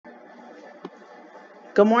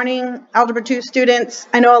Good morning, Algebra 2 students.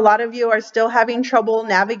 I know a lot of you are still having trouble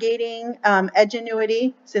navigating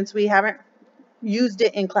Edgenuity since we haven't used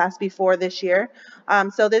it in class before this year.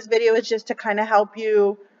 So this video is just to kind of help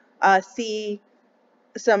you see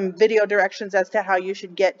some video directions as to how you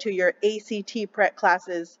should get to your ACT prep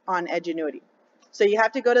classes on Edgenuity. So you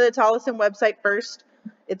have to go to the Tolleson website first.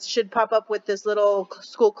 It should pop up with this little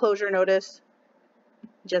school closure notice.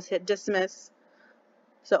 Just hit dismiss.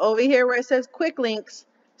 So over here where it says quick links,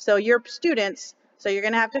 so your students, so you're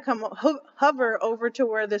going to have to come hover over to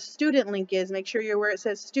where the student link is. Make sure you're where it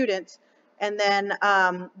says students. And then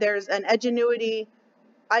there's an Edgenuity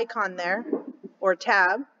icon there or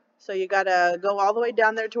tab. So you got to go all the way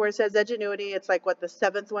down there to where it says Edgenuity. It's like, what, the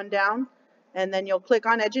 7th one down? And then you'll click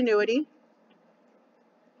on Edgenuity.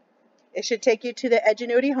 It should take you to the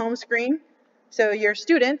Edgenuity home screen. So your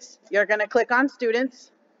students, you're going to click on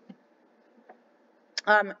students.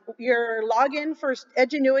 Your login for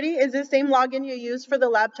Edgenuity is the same login you use for the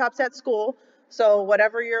laptops at school. So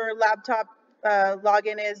whatever your laptop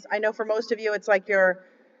login is, I know for most of you it's like your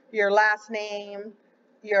last name,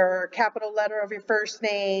 your capital letter of your first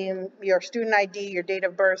name, your student ID, your date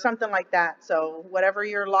of birth, something like that. So whatever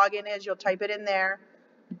your login is, you'll type it in there.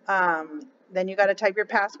 Then you got to type your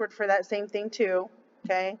password for that same thing too.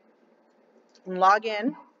 Okay, and log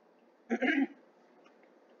in.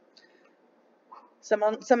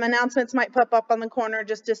 Some announcements might pop up on the corner.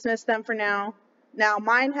 Just dismiss them for now. Now,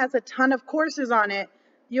 mine has a ton of courses on it.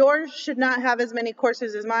 Yours should not have as many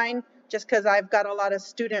courses as mine, just because I've got a lot of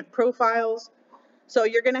student profiles. So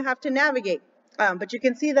you're going to have to navigate. But you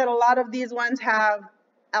can see that a lot of these ones have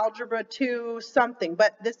Algebra 2 something.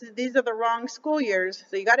 But these are the wrong school years.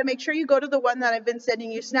 So you got to make sure you go to the one that I've been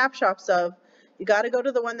sending you snapshots of. You got to go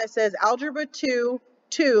to the one that says Algebra 2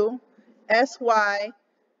 SY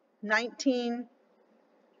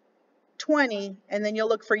 1920, and then you'll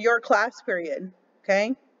look for your class period.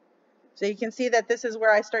 Okay, so you can see that this is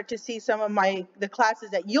where I start to see some of the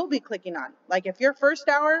classes that you'll be clicking on. Like if your first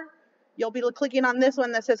hour, you'll be clicking on this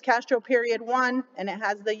one that says Castro period 1, and it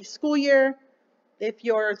has the school year. If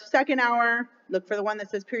your second hour, look for the one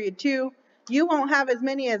that says period 2. You won't have as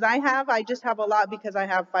many as I have. I just have a lot because I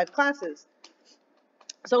have 5 classes.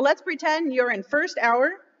 So let's pretend you're in first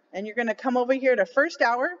hour, and you're going to come over here to first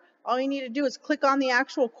hour. All you need to do is click on the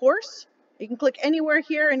actual course. You can click anywhere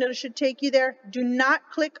here and it should take you there. Do not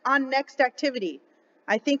click on next activity.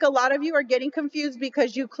 I think a lot of you are getting confused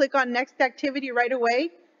because you click on next activity right away,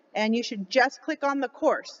 and you should just click on the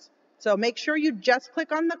course. So make sure you just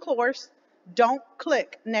click on the course. Don't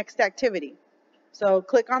click next activity. So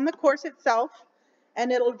click on the course itself,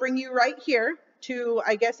 and it'll bring you right here to,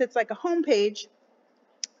 I guess it's like a home page.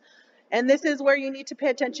 And this is where you need to pay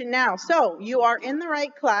attention now. So you are in the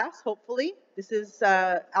right class, hopefully. This is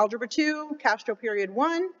Algebra 2, Castro period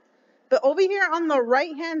 1. But over here on the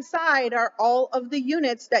right-hand side are all of the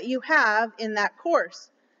units that you have in that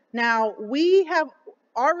course. Now, we have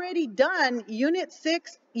already done Unit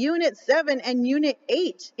 6, Unit 7, and Unit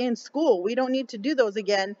 8 in school. We don't need to do those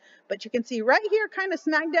again. But you can see right here, kind of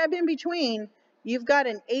smack dab in between, you've got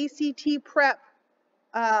an ACT prep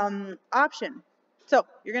option. So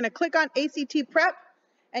you're going to click on ACT prep,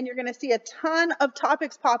 and you're going to see a ton of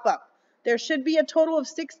topics pop up. There should be a total of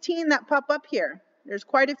 16 that pop up here. There's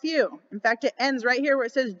quite a few. In fact, it ends right here where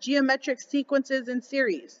it says geometric sequences and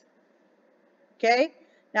series. Okay,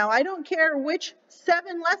 now I don't care which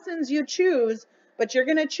 7 lessons you choose, but you're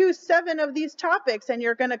going to choose 7 of these topics, and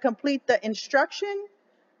you're going to complete the instruction,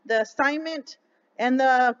 the assignment, and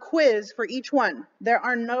the quiz for each one. There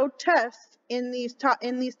are no tests in these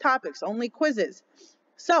topics, only quizzes.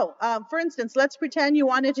 So, for instance, let's pretend you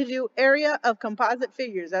wanted to do area of composite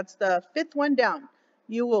figures. That's the 5th one down.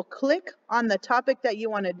 You will click on the topic that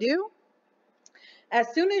you want to do.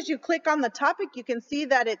 As soon as you click on the topic, you can see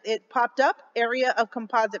that it popped up, area of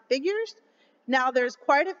composite figures. Now, there's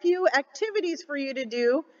quite a few activities for you to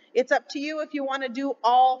do. It's up to you if you want to do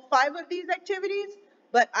all 5 of these activities,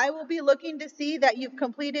 but I will be looking to see that you've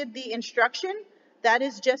completed the instruction. That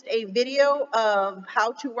is just a video of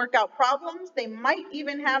how to work out problems. They might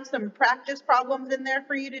even have some practice problems in there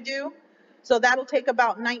for you to do. So that'll take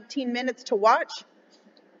about 19 minutes to watch.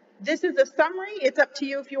 This is a summary. It's up to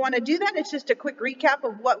you if you want to do that. It's just a quick recap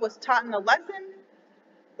of what was taught in the lesson.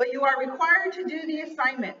 But you are required to do the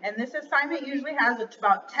assignment. And this assignment usually has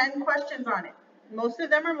about 10 questions on it. Most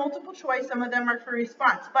of them are multiple choice. Some of them are for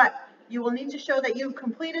response. But you will need to show that you've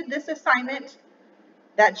completed this assignment.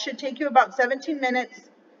 That should take you about 17 minutes.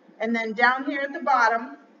 And then down here at the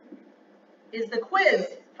bottom is the quiz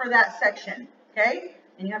for that section, okay?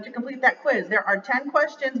 And you have to complete that quiz. There are 10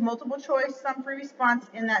 questions, multiple choice, some free response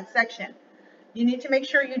in that section. You need to make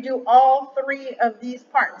sure you do all 3 of these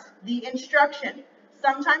parts. The instruction.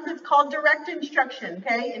 Sometimes it's called direct instruction,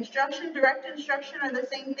 okay? Instruction, direct instruction are the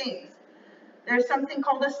same things. There's something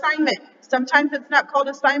called assignment. Sometimes it's not called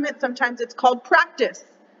assignment, sometimes it's called practice.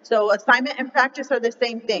 So assignment and practice are the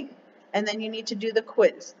same thing. And then you need to do the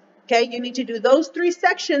quiz. Okay, you need to do those 3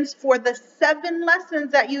 sections for the 7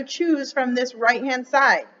 lessons that you choose from this right-hand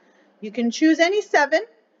side. You can choose any 7,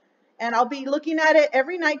 and I'll be looking at it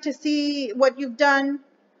every night to see what you've done.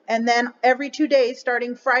 And then every 2 days,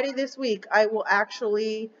 starting Friday this week, I will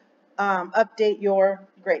actually update your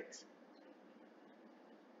grades.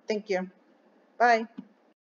 Thank you. Bye.